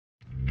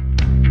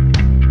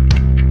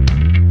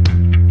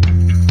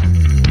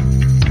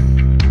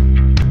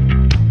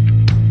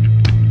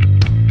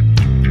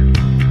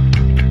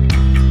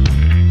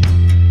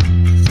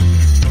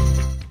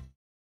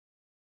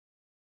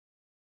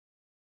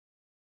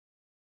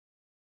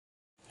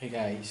Hey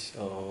guys,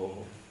 so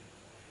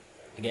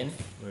again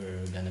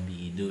we're gonna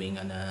be doing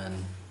an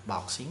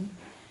unboxing.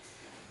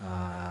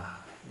 Uh,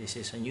 this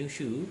is a new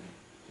shoe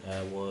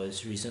that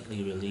was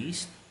recently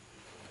released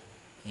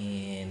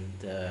and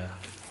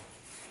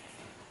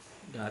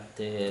got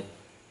it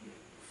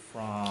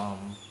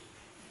from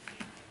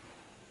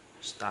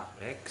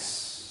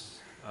StockX.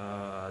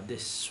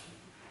 This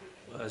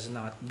has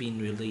not been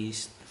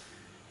released,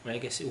 but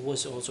I guess it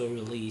was also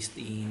released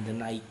in the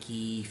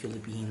Nike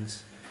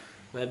Philippines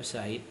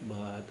website,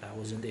 but I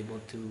wasn't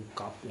able to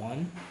cop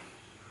one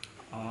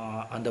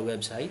on the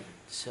website,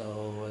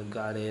 so I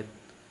got it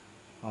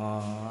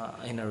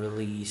in a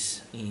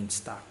release in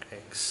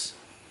StockX.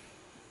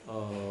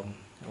 Um,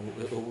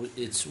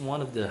 it's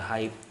one of the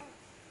hype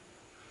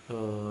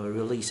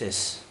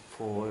releases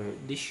for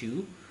this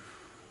shoe,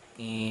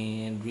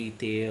 and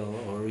retail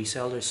or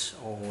resellers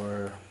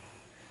or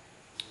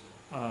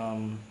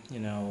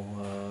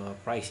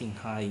pricing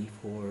high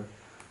for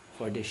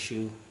this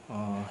shoe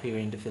here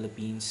in the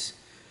Philippines.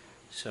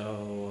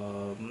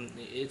 So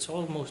it's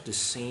almost the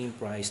same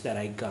price that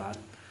I got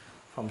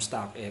from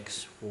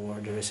StockX for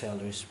the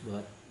resellers,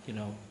 but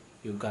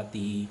you got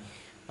the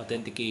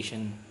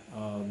authentication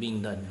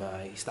being done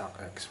by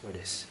StockX for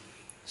this.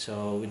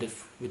 So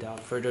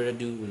without further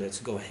ado, let's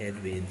go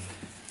ahead with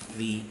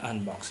the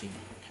unboxing.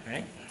 All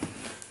right.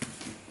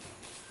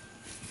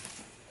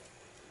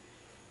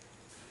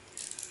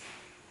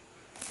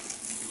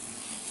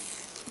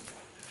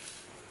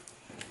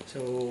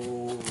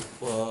 So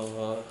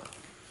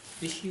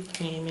this shoe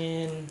came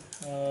in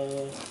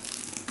a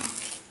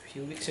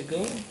few weeks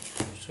ago,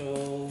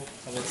 so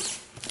I haven't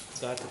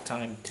got the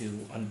time to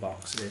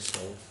unbox this.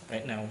 So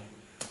right now,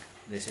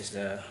 this is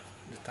the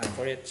time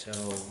for it. So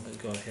let's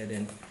go ahead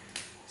and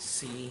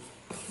see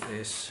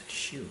this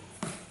shoe.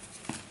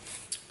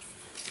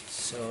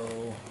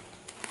 So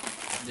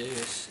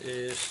this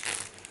is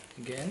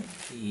again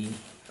the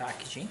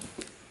packaging.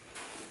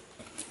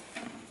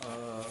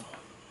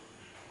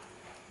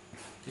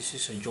 This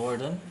is a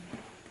Jordan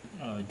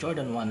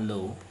 1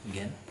 Low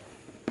again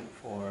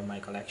for my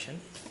collection.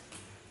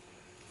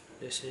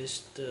 This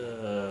is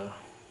the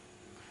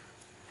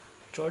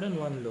Jordan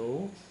 1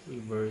 Low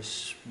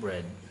reverse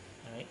BRED,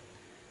 right?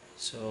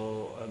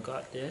 So I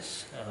got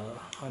this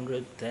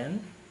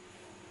 $110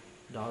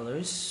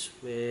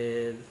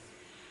 with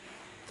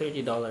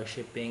 $30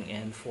 shipping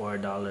and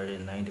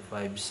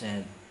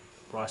 $4.95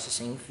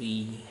 processing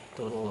fee,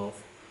 total of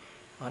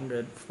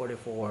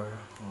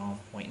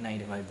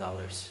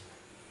 $144.95.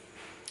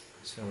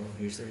 So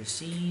here's the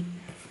receipt.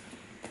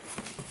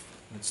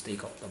 Let's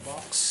take out the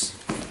box.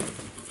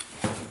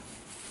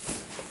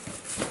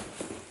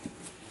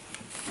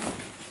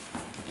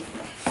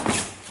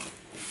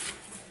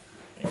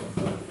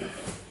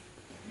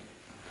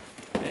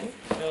 Okay,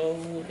 so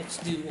let's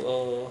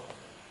do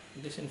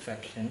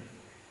disinfection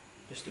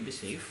just to be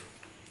safe.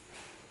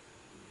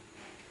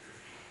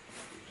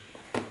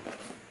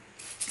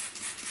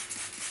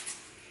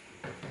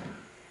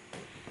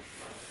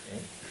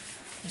 Okay,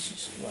 let's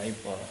just wipe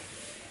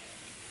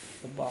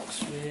the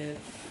box with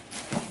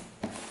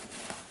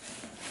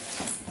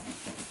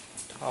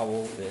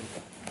towel with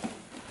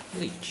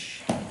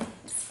bleach,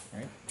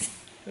 right?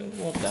 So it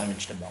won't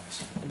damage the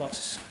box. The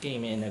box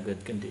came in a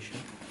good condition.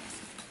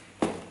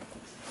 There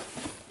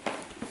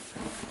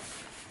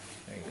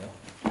you go.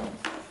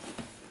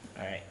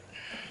 Alright.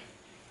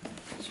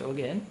 So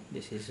again,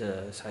 this is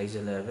a size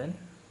 11.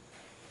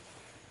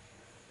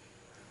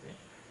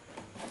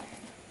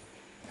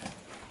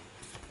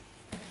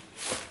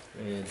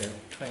 With a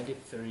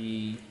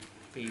 23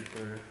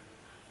 paper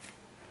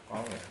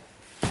collar.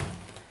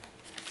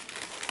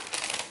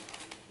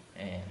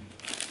 And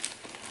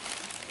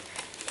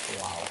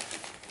wow,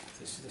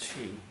 this is the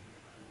shoe.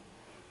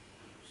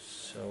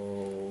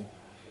 So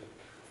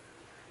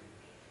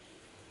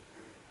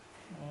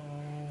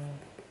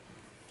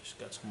just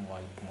got some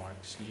white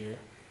marks here.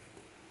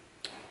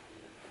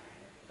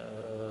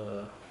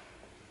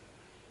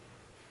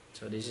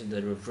 So this is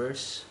the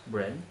reverse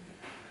BRED.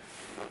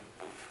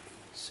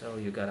 So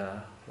you got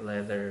a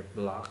leather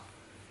block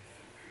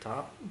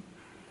top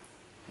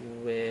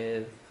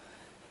with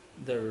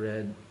the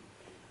red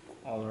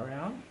all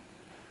around.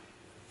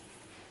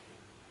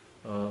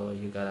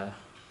 You got a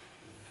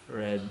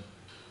red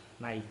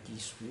Nike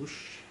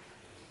swoosh,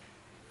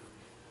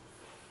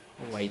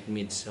 white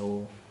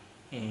midsole,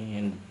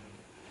 and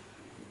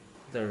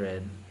the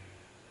red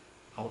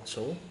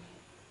outsole.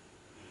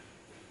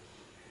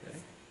 Okay.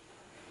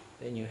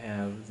 Then you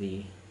have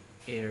the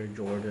Air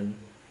Jordan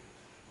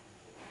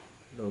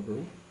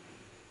logo,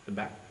 the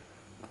back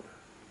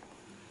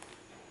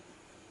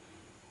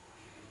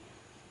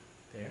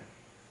there.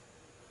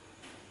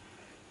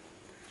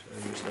 So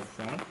here's the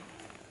front,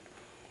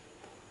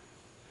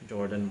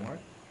 Jordan mark.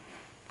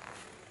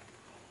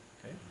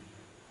 Okay.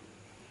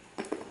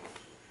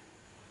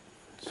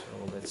 So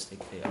let's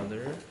take the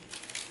other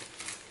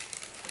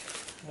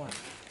one. Okay.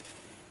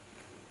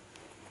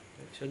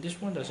 So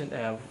this one doesn't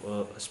have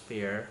a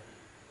spare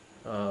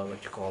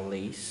what you call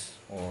lace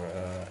or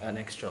an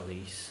extra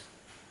lace.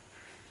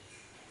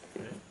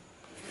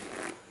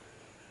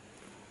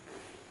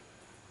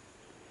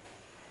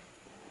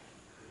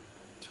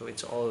 So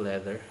it's all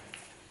leather,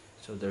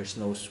 so there's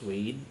no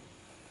suede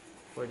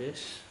for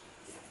this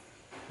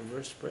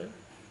reverse spread.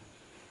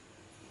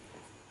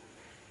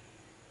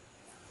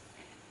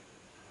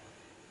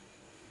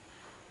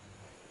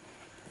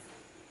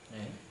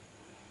 Okay.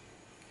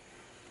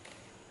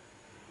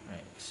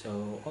 Right,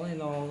 so all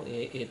in all,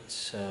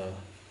 it's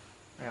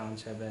around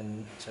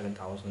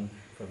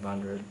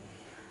 7,500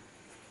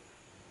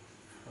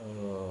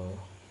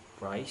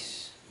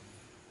 price.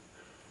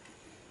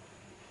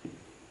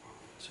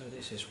 So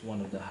this is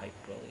one of the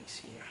hydraulics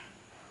here.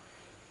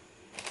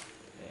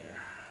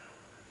 There,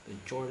 the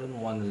Jordan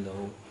 1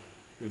 Low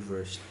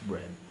reversed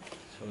BRED.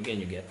 So again,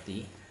 you get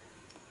the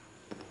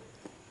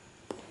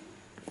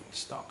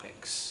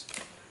StockX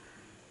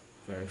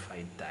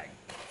verified tag.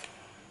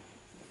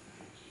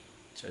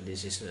 So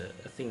this is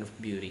a thing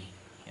of beauty.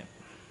 Yep.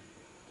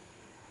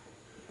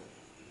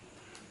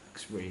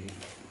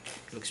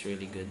 Looks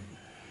really good.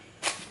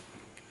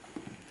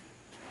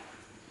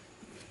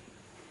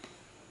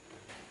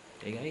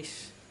 Okay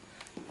guys,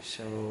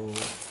 so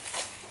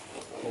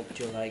hope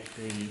you like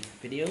the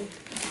video.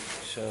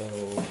 So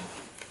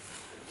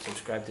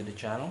subscribe to the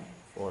channel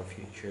for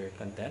future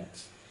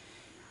contents,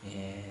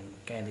 and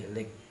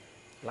kindly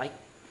like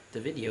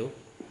the video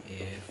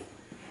if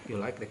you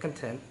like the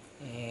content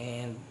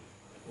and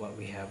what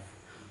we have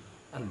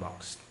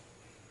unboxed.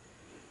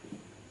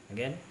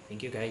 Again,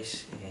 thank you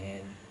guys,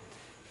 and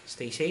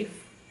stay safe,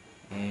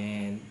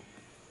 and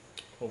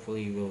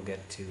hopefully we'll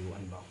get to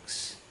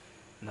unbox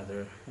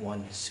another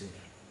one soon.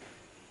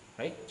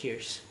 Right?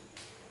 Cheers.